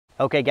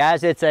Okay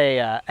guys, it's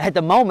a, at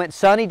the moment,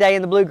 sunny day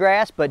in the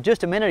bluegrass, but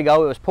just a minute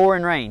ago it was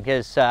pouring rain,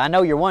 because I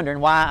know you're wondering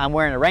why I'm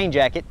wearing a rain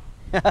jacket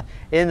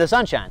in the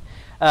sunshine.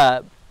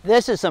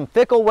 This is some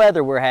fickle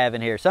weather we're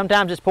having here.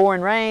 Sometimes it's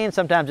pouring rain,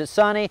 sometimes it's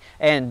sunny,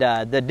 and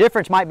the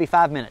difference might be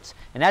 5 minutes.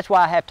 And that's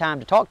why I have time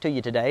to talk to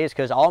you today, is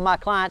because all my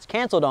clients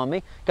canceled on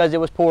me because it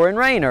was pouring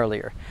rain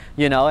earlier.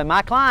 You know, and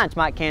my clients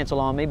might cancel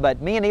on me,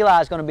 but me and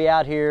Eli is going to be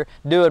out here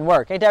doing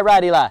work. Ain't that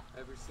right, Eli?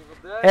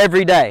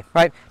 Every day,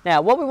 right?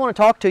 Now, what we want to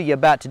talk to you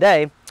about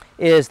today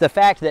is the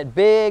fact that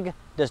big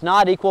does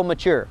not equal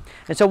mature.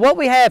 And so what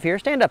we have here,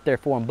 stand up there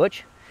for him,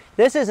 Butch.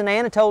 This is an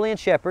Anatolian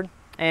Shepherd,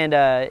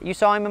 and you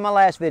saw him in my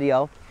last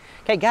video.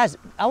 Okay, guys,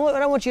 what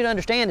I want you to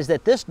understand is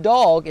that this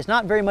dog is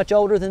not very much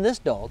older than this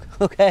dog,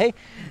 okay?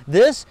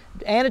 This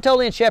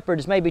Anatolian Shepherd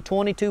is maybe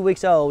 22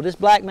 weeks old. This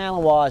Black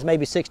Malinois is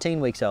maybe 16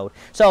 weeks old.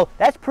 So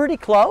that's pretty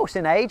close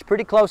in age,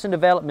 pretty close in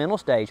developmental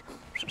stage.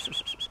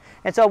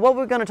 And so what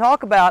we're going to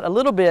talk about a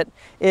little bit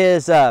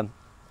is,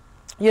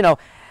 you know,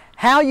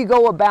 how you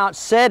go about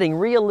setting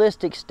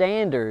realistic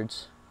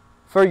standards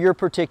for your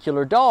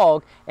particular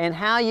dog, and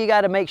how you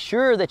got to make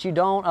sure that you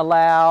don't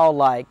allow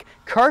like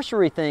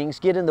cursory things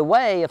get in the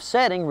way of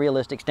setting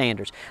realistic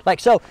standards. Like,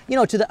 so, you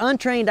know, to the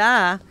untrained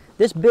eye,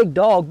 this big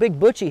dog, Big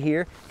Butchie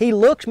here, he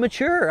looks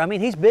mature. I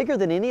mean, he's bigger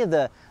than any of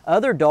the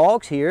other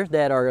dogs here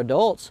that are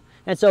adults.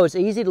 And so it's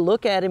easy to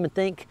look at him and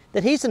think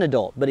that he's an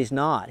adult, but he's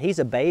not. He's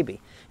a baby.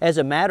 As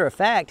a matter of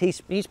fact,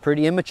 he's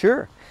pretty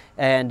immature.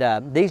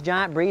 And these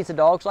giant breeds of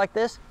dogs like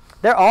this,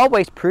 they're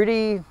always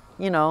pretty,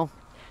 you know,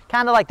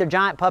 kind of like they're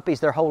giant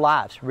puppies their whole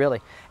lives, really.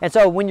 And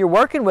so when you're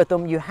working with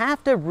them, you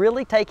have to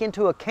really take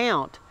into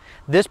account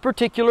this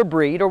particular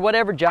breed, or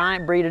whatever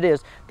giant breed it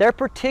is, their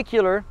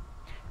particular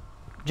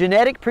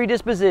genetic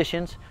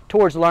predispositions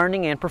towards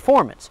learning and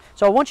performance.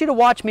 So I want you to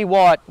watch me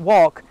walk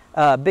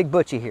Big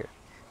Butchie here.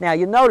 Now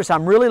you'll notice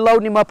I'm really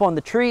loading him up on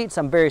the treats.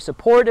 I'm very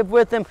supportive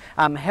with him.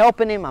 I'm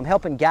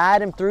helping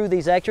guide him through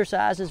these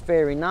exercises.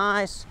 Very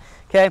nice.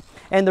 Okay,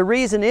 and the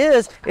reason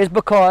is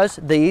because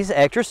these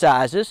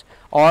exercises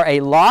are a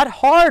lot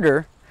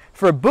harder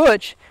for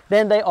Butch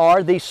than they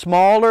are the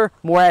smaller,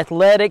 more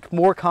athletic,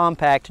 more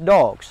compact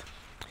dogs.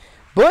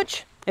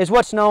 Butch is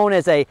what's known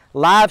as a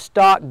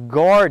livestock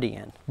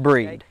guardian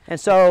breed. And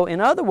so,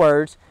 in other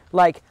words,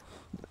 like,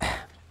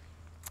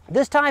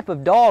 this type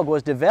of dog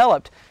was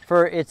developed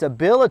for its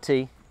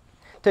ability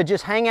to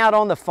just hang out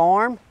on the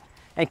farm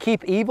and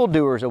keep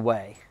evildoers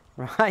away,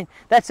 right?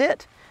 That's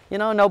it. You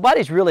know,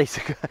 nobody's really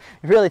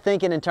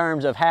thinking in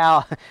terms of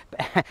how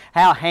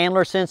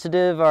handler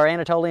sensitive are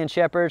Anatolian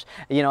Shepherds,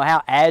 you know,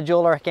 how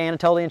agile are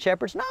Anatolian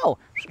Shepherds. No,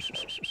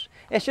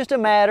 it's just a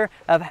matter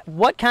of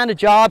what kind of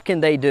job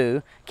can they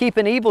do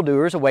keeping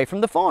evildoers away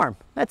from the farm.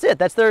 That's it.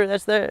 That's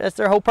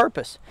their whole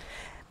purpose.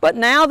 But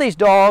now these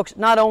dogs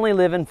not only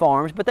live in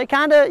farms, but they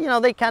kind of, you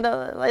know, they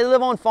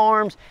live on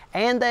farms,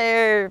 and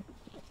they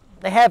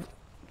have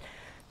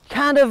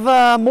kind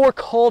of more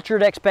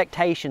cultured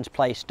expectations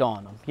placed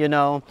on them, you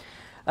know.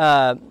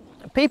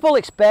 People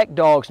expect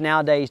dogs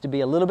nowadays to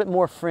be a little bit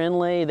more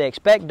friendly. They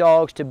expect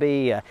dogs to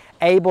be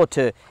able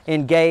to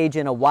engage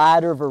in a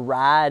wider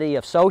variety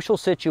of social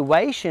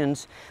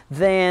situations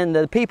than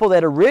the people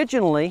that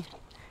originally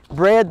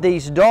bred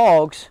these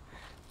dogs,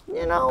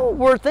 you know,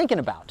 were thinking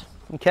about,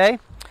 okay?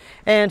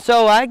 And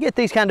so I get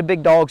these kind of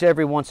big dogs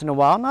every once in a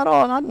while,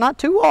 not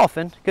too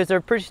often, because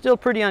they're still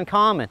pretty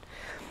uncommon.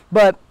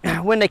 But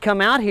when they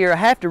come out here, I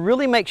have to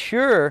really make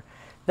sure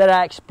that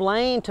I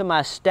explain to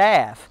my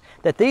staff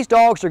that these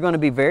dogs are going to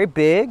be very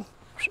big,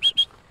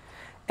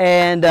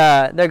 and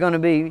they're going to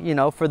be, you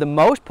know, for the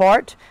most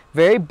part,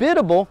 very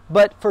biddable,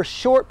 but for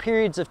short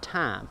periods of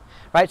time,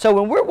 right? So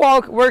when we're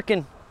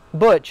working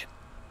Butch,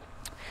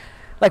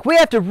 like, we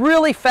have to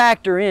really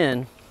factor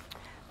in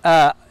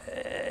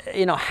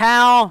you know,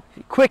 how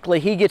quickly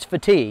he gets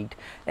fatigued,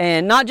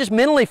 and not just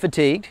mentally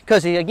fatigued,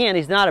 because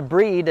he's not a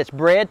breed that's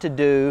bred to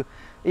do,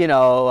 you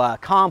know,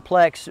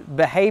 complex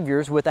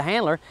behaviors with a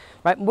handler,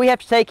 right? We have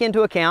to take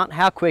into account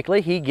how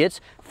quickly he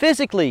gets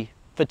physically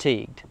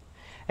fatigued.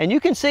 And you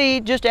can see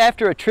just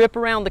after a trip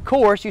around the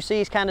course, you see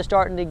he's kind of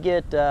starting to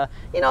get,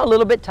 you know, a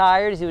little bit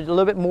tired. He was a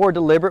little bit more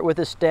deliberate with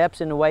his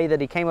steps in the way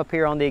that he came up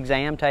here on the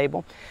exam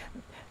table.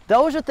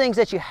 Those are things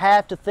that you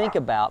have to think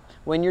about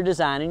when you're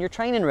designing your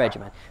training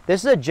regimen.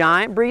 This is a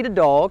giant breed of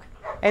dog,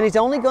 and he's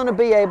only going to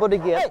be able to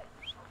get... Hey,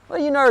 what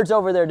are you nerds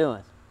over there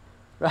doing?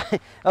 Right?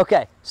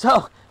 Okay,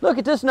 so look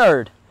at this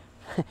nerd,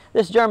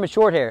 this German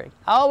Shorthair.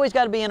 I always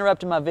got to be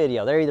interrupting my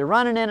video. They're either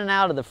running in and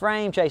out of the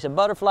frame, chasing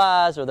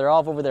butterflies, or they're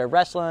off over there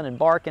wrestling and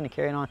barking and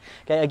carrying on.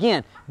 Okay,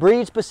 again,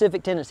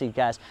 breed-specific tendencies,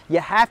 guys. You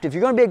have to, if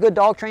you're going to be a good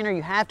dog trainer,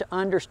 you have to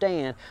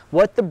understand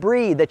what the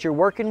breed that you're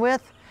working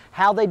with,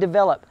 how they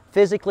develop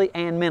physically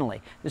and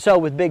mentally. So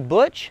with Big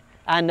Butch,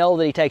 I know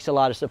that he takes a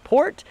lot of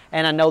support,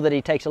 and I know that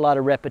he takes a lot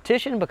of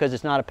repetition because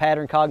it's not a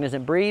pattern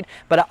cognizant breed,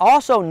 but I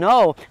also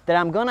know that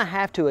I'm going to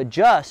have to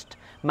adjust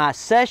my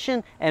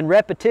session and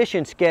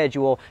repetition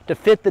schedule to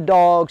fit the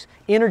dog's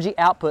energy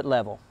output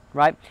level,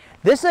 right?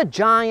 This is a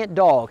giant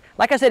dog.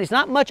 Like I said, he's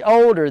not much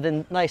older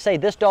than, like, say,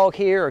 this dog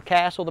here or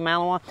Castle, the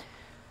Malinois.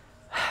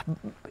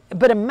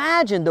 But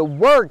imagine the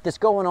work that's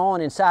going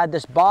on inside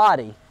this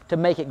body to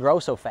make it grow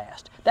so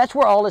fast. That's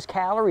where all his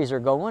calories are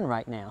going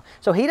right now.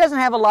 So he doesn't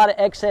have a lot of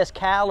excess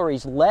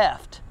calories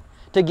left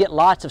to get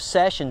lots of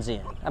sessions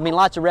in. I mean,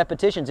 lots of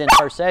repetitions in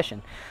per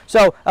session.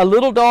 So a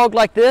little dog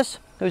like this,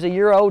 who's a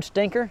year-old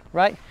stinker,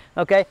 right?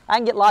 Okay, I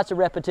can get lots of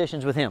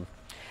repetitions with him.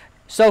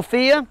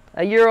 Sophia,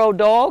 a year-old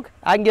dog,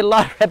 I can get a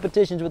lot of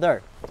repetitions with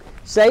her.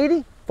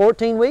 Sadie,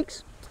 14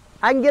 weeks,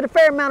 I can get a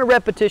fair amount of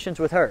repetitions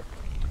with her.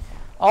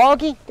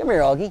 Augie, come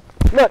here, Augie.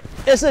 Look,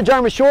 this is a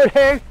German short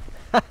hair.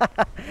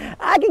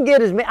 I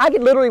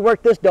could literally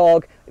work this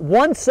dog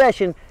one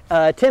session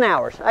 10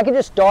 hours. I could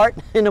just start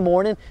in the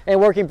morning and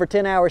work him for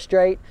 10 hours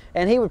straight,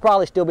 and he would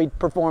probably still be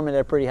performing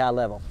at a pretty high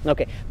level.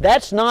 Okay,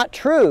 that's not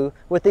true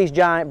with these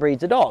giant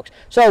breeds of dogs.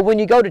 So when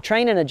you go to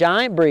training a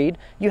giant breed,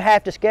 you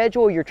have to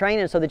schedule your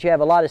training so that you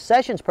have a lot of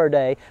sessions per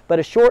day, but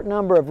a short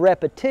number of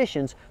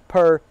repetitions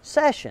per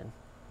session.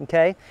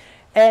 Okay,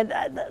 and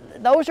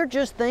those are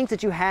just things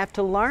that you have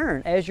to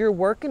learn as you're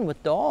working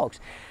with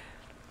dogs.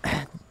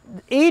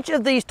 Each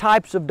of these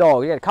types of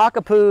dogs, you got a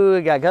cockapoo,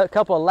 you got a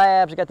couple of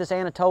labs, you got this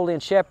Anatolian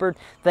shepherd,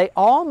 they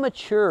all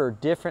mature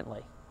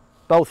differently,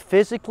 both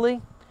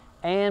physically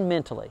and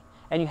mentally.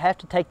 And you have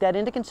to take that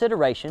into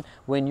consideration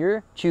when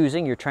you're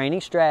choosing your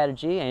training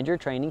strategy and your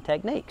training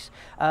techniques.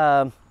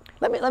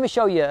 Let me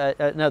show you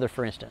another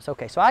for instance.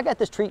 Okay, so I got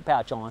this treat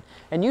pouch on,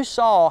 and you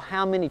saw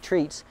how many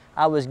treats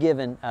I was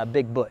giving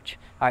Big Butch.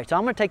 All right, so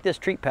I'm going to take this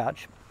treat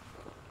pouch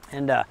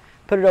and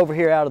put it over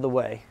here out of the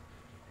way.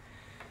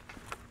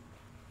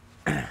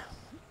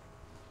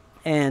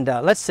 And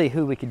let's see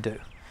who we could do.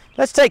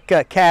 Let's take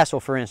Castle,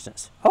 for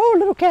instance. Oh,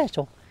 little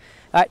Castle.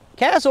 All right,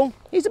 Castle,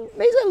 he's a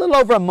little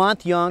over a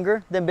month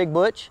younger than Big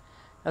Butch,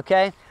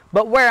 okay?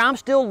 But where I'm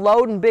still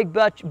loading Big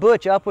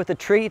Butch up with the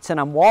treats, and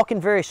I'm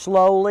walking very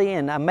slowly,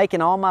 and I'm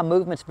making all my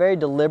movements very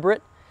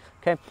deliberate,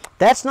 okay?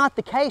 That's not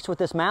the case with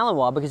this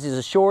Malinois, because he's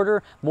a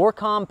shorter, more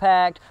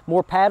compact,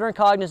 more pattern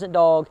cognizant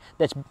dog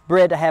that's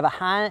bred to have a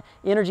high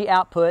energy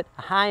output,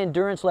 a high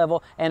endurance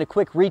level, and a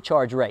quick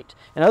recharge rate.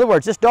 In other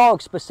words, this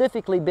dog's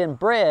specifically been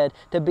bred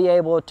to be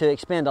able to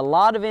expend a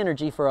lot of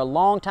energy for a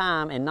long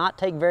time and not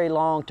take very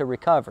long to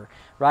recover,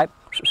 right?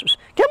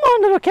 Come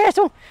on, little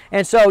Castle.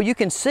 And so you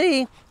can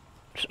see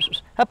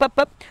up, up,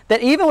 up,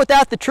 that even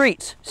without the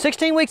treats,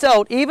 16 weeks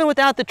old, even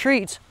without the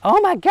treats,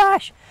 oh my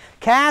gosh,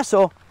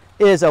 Castle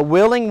is a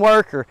willing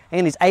worker,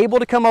 and he's able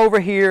to come over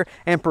here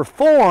and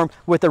perform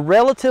with a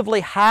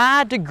relatively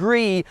high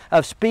degree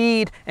of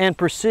speed and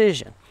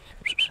precision.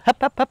 Hup,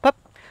 hup, hup, hup.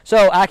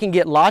 So I can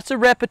get lots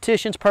of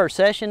repetitions per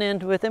session in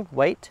with him.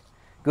 Wait,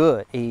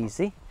 good,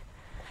 easy.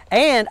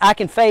 And I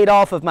can fade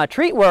off of my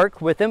treat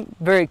work with him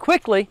very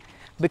quickly,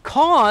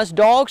 because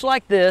dogs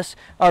like this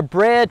are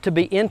bred to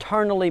be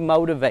internally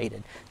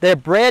motivated. They're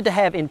bred to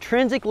have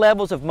intrinsic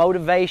levels of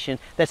motivation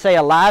that, say,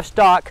 a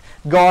livestock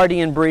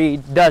guardian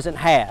breed doesn't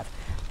have.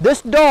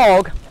 This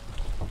dog,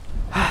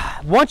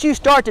 once you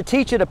start to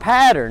teach it a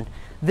pattern,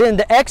 then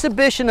the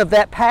exhibition of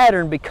that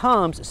pattern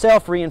becomes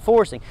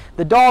self-reinforcing.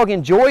 The dog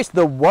enjoys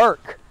the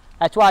work.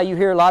 That's why you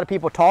hear a lot of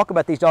people talk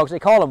about these dogs. They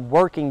call them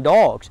working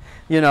dogs,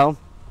 you know.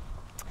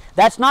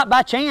 That's not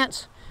by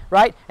chance.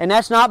 Right? And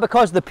that's not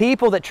because the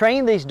people that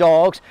train these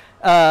dogs,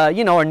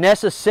 you know, are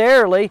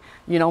necessarily,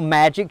 you know,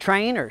 magic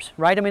trainers,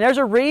 right? I mean, there's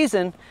a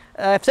reason,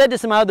 I've said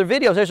this in my other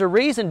videos, there's a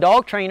reason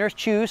dog trainers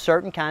choose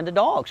certain kind of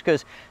dogs,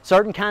 because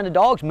certain kind of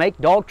dogs make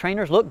dog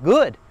trainers look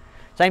good.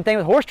 Same thing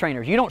with horse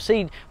trainers. You don't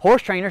see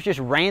horse trainers just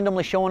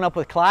randomly showing up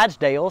with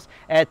Clydesdales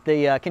at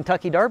the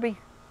Kentucky Derby.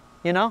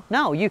 You know,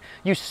 no, you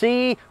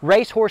see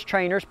racehorse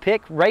trainers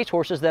pick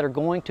racehorses that are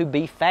going to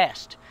be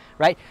fast,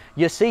 right?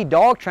 You see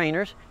dog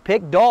trainers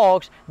pick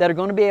dogs that are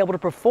going to be able to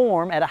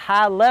perform at a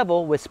high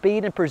level with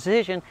speed and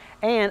precision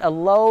and a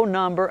low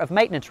number of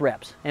maintenance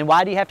reps. And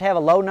why do you have to have a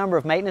low number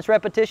of maintenance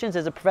repetitions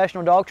as a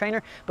professional dog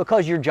trainer?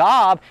 Because your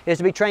job is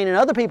to be training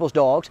other people's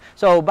dogs.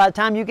 So by the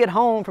time you get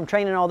home from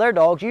training all their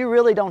dogs, you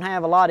really don't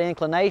have a lot of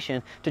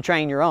inclination to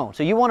train your own.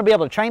 So you want to be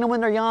able to train them when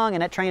they're young,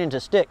 and that training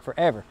to stick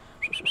forever.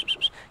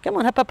 Come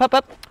on, up, up, up,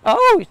 up.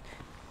 Oh,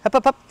 up,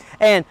 up, up.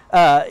 And,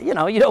 you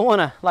know, you don't want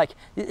to, like,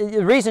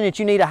 the reason that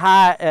you need a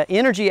high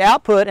energy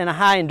output and a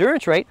high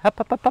endurance rate, up,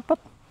 up, up, up, up,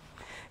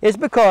 is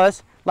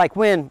because, like,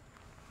 when,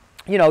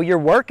 you know, you're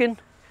working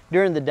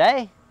during the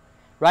day,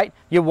 right,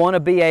 you want to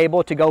be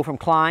able to go from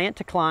client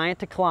to client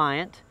to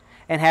client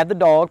and have the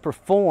dog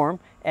perform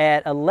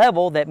at a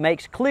level that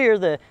makes clear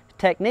the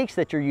techniques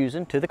that you're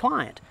using to the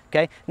client,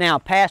 okay? Now,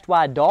 past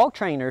wide dog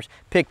trainers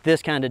pick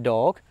this kind of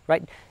dog,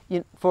 right?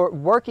 For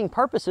working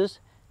purposes,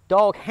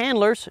 dog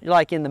handlers,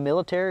 like in the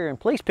military or in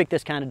police, pick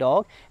this kind of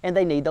dog, and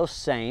they need those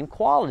same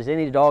qualities. They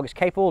need a dog that's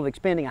capable of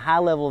expending a high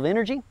level of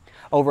energy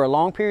over a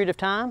long period of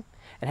time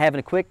and having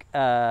a quick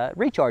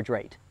recharge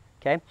rate,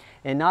 okay?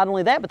 And not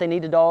only that, but they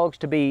need the dogs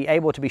to be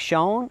able to be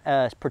shown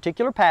a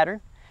particular pattern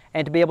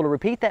and to be able to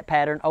repeat that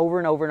pattern over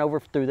and over and over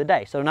through the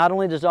day. So not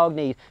only does the dog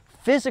need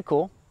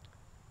physical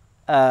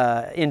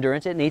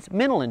endurance, it needs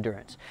mental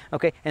endurance,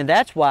 okay? And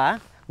that's why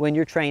when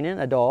you're training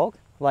a dog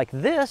like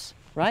this,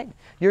 right,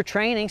 your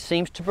training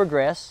seems to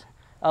progress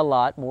a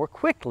lot more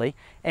quickly.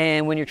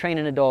 And when you're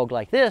training a dog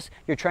like this,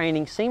 your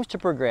training seems to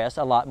progress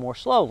a lot more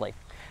slowly.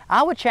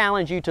 I would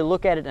challenge you to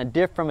look at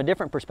it from a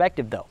different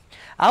perspective though.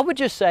 I would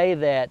just say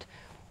that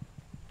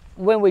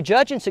when we're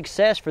judging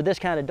success for this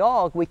kind of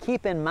dog, we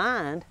keep in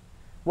mind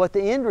what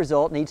the end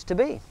result needs to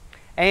be.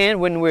 And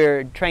when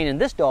we're training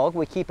this dog,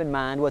 we keep in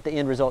mind what the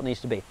end result needs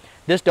to be.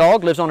 This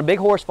dog lives on a big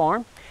horse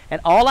farm,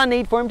 and all I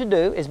need for him to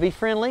do is be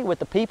friendly with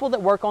the people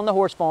that work on the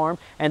horse farm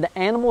and the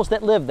animals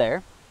that live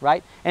there,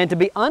 right? And to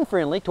be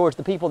unfriendly towards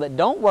the people that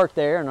don't work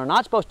there and are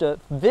not supposed to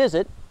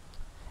visit,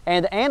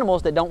 and the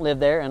animals that don't live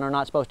there and are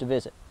not supposed to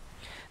visit.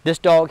 This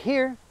dog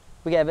here,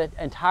 we have an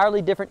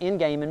entirely different end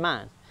game in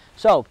mind.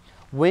 So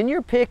when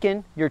you're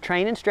picking your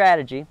training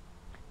strategy,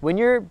 when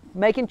you're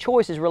making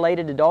choices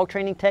related to dog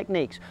training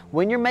techniques,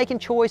 when you're making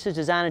choices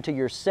designed into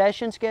your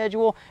session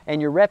schedule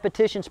and your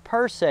repetitions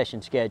per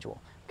session schedule,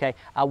 okay,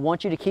 I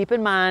want you to keep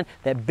in mind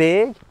that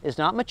big is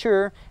not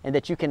mature and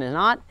that you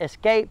cannot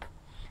escape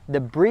the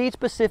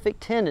breed-specific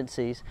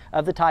tendencies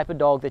of the type of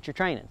dog that you're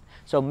training.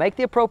 So make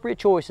the appropriate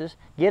choices,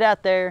 get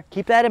out there,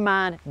 keep that in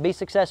mind, be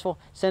successful,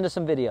 send us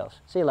some videos.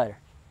 See you later.